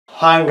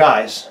Hi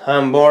guys,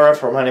 I'm Bora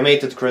from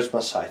Animated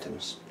Christmas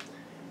Items,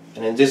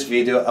 and in this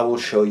video I will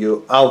show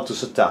you how to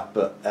set up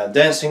a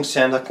dancing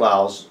Santa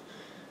Claus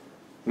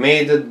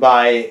made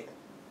by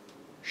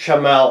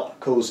Chamel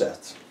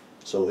Cosette.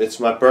 So it's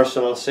my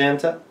personal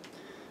Santa.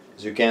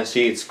 As you can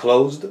see, it's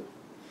closed,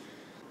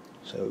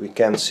 so we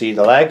can see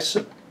the legs,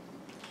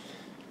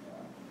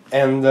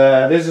 and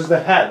this is the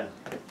head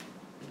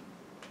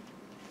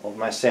of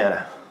my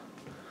Santa.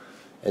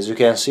 As you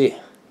can see,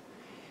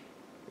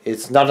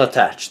 it's not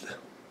attached.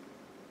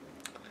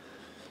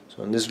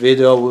 So in this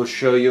video we'll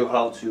show you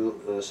how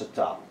to set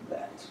up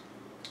that.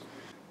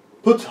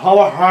 Put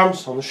our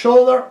arms on the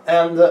shoulder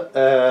and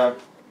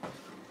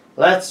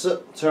let's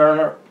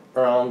turn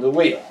around the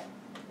wheel.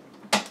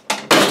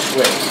 This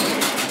way.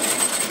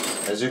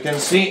 As you can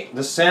see,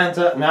 the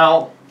Santa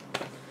now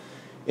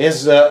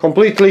is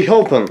completely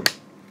open.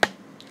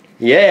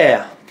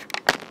 Yeah,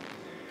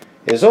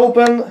 it's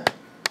open.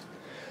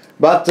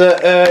 But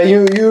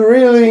you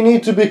really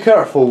need to be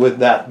careful with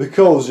that,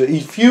 because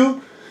if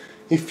you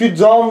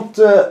don't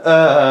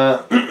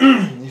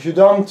if you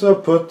don't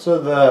put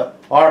the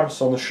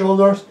arms on the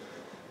shoulders,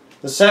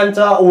 the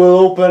Santa will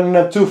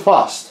open too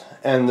fast,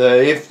 and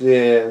if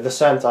the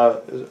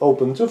Santa is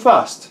open too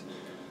fast,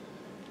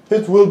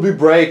 it will be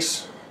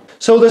breaks.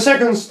 So the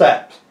second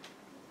step: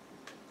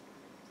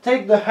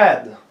 take the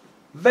head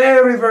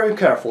very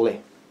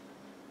carefully.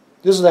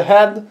 This is the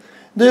head.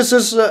 This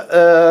is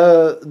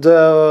the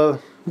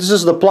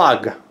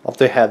plug of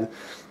the head.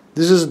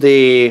 This is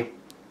the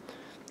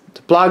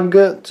plug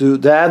to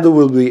the head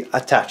will be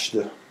attached.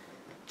 In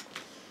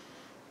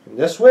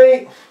this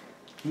way,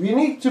 we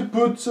need to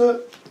put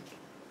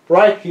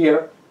right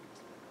here.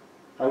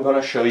 I'm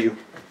gonna show you.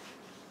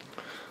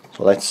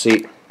 So let's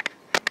see.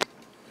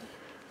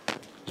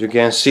 You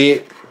can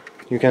see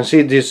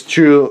these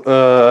two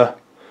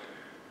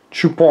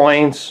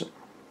points.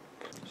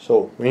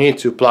 So we need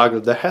to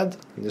plug the head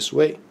in this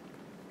way,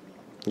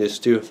 these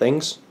two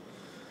things.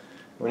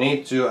 We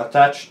need to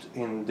attach it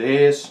in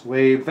this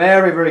way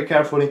very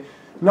carefully,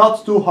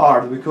 not too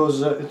hard,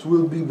 because it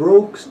will be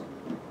broke.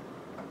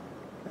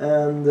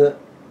 And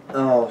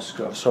oh,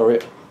 sorry.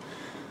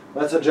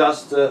 Let's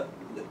adjust the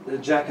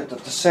jacket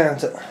of the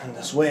Santa in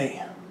this way.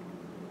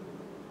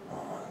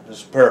 Oh, this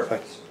is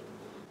perfect.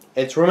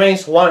 It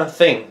remains one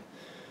thing.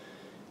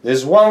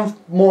 There's one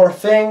more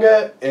thing,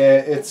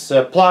 it's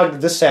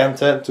plug the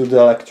Santa to the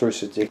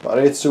electricity. But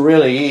it's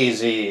really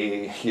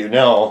easy, you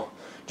know,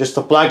 just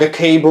to plug a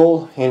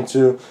cable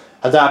into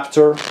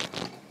adapter.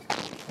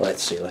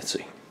 Let's see.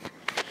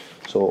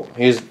 So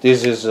his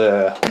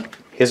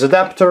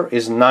adapter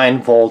is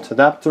 9-volt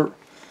adapter,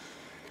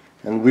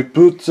 and we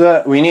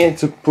need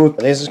to put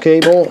this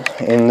cable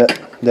in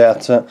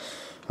that.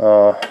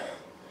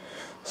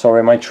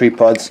 Sorry, my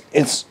tripods.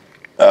 It's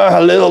a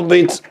little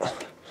bit.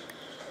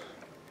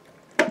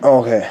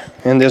 Okay,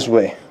 in this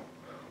way.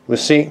 We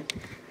see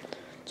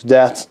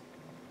that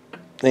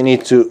they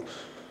need to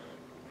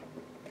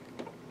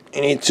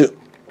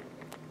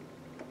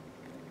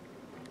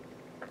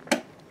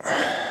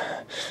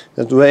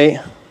that way.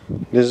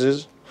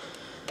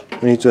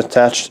 We need to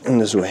attach in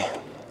this way,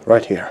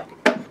 right here.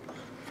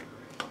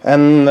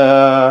 And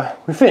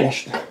we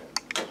finished.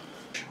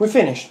 We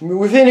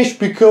finished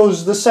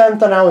because the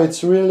Santa now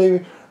it's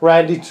really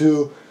ready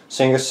to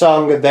sing a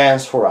song, a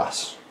dance for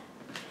us.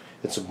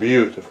 It's a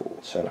beautiful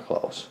Santa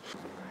Claus.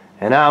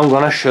 And now I'm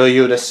gonna show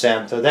you the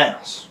Santa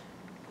dance.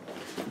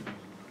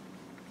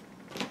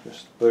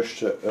 Just push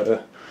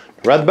the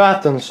red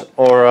buttons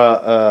or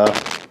our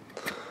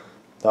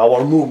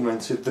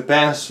movements. It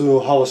depends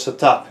on how I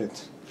set up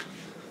it.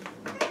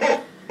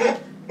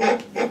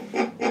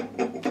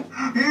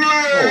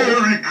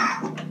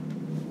 Oh.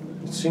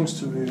 It seems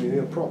to be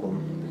a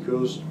problem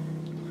because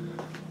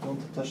I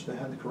don't attach the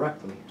head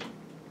correctly.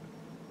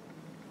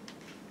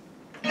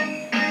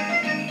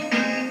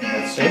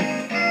 See?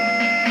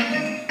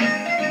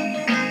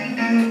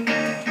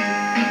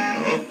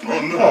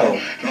 Oh,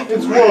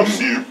 it works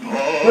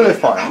really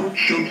fine.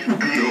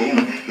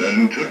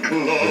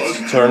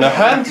 Let's turn the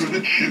hand,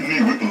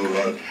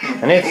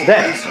 and it's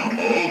dance.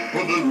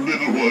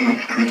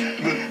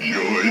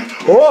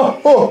 Oh,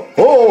 oh,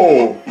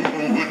 oh!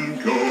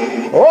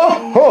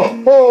 Oh,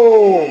 oh,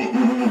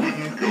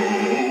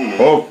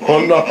 oh! Up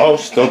on the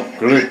house top,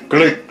 click,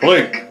 click,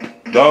 click.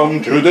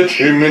 Down to the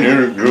chimney,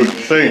 good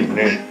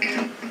singing.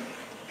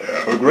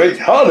 Have a great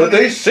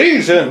holiday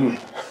season!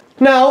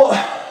 Now,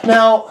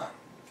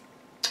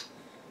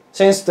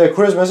 since the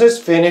Christmas is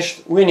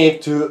finished, we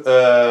need to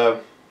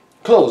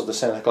close the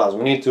Santa Claus.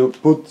 We need to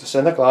put the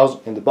Santa Claus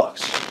in the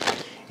box.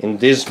 In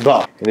this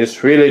box. In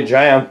this really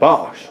giant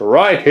box.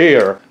 Right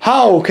here.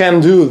 How we can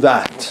do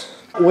that?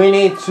 We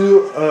need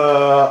to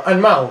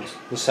unmount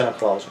the Santa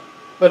Claus.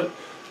 But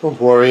don't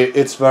worry,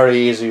 it's very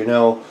easy, you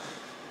know.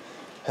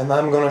 And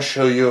I'm gonna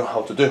show you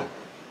how to do.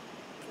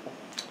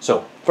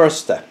 So, first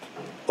step.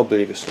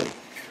 Obviously,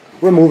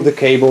 remove the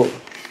cable,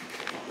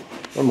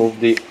 remove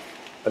the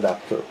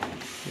adapter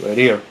right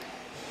here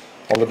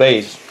on the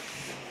base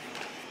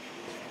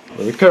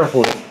very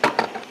carefully.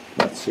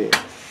 Let's see.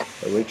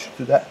 I reach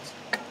to that.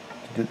 To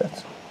do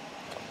that.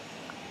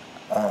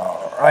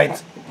 All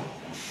right.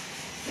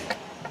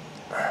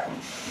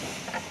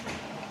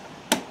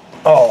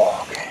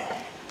 Oh, okay.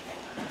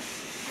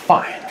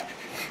 Fine.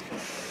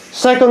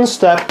 Second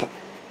step.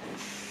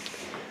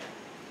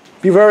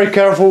 Be very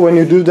careful when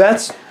you do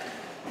that.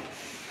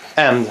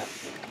 And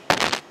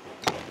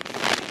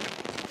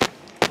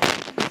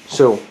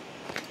so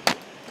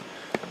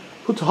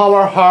put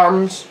our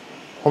arms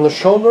on the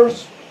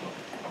shoulders.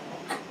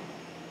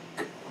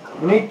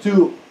 We need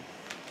to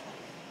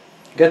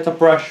get the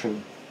pressure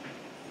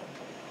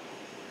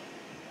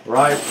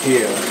right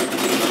here,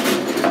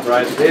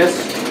 right this.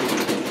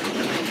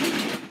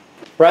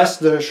 Press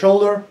the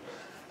shoulder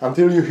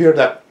until you hear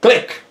that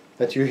click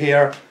that you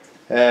hear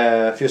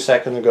a few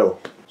seconds ago.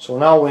 So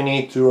now we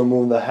need to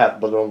remove the head,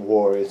 but don't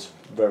worry, it's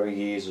very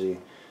easy,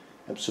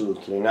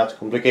 absolutely not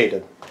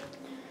complicated.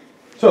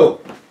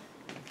 So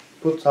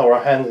put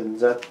our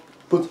hands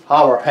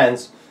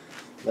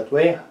that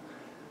way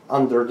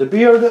under the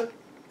beard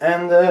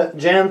and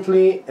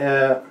gently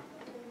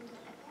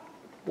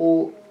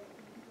pull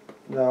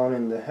down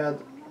in the head,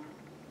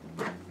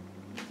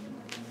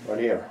 right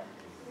here,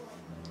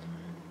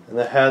 and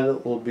the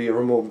head will be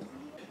removed.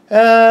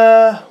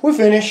 We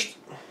finished.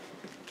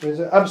 It's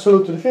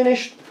absolutely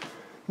finished.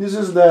 This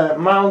is the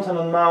mount and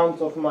unmount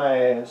of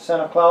my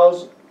Santa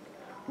Claus,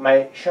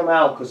 my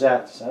Chamel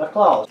Cosette Santa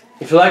Claus.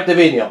 If you liked the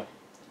video,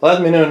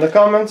 let me know in the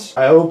comments.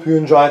 I hope you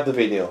enjoyed the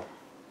video.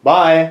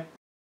 Bye!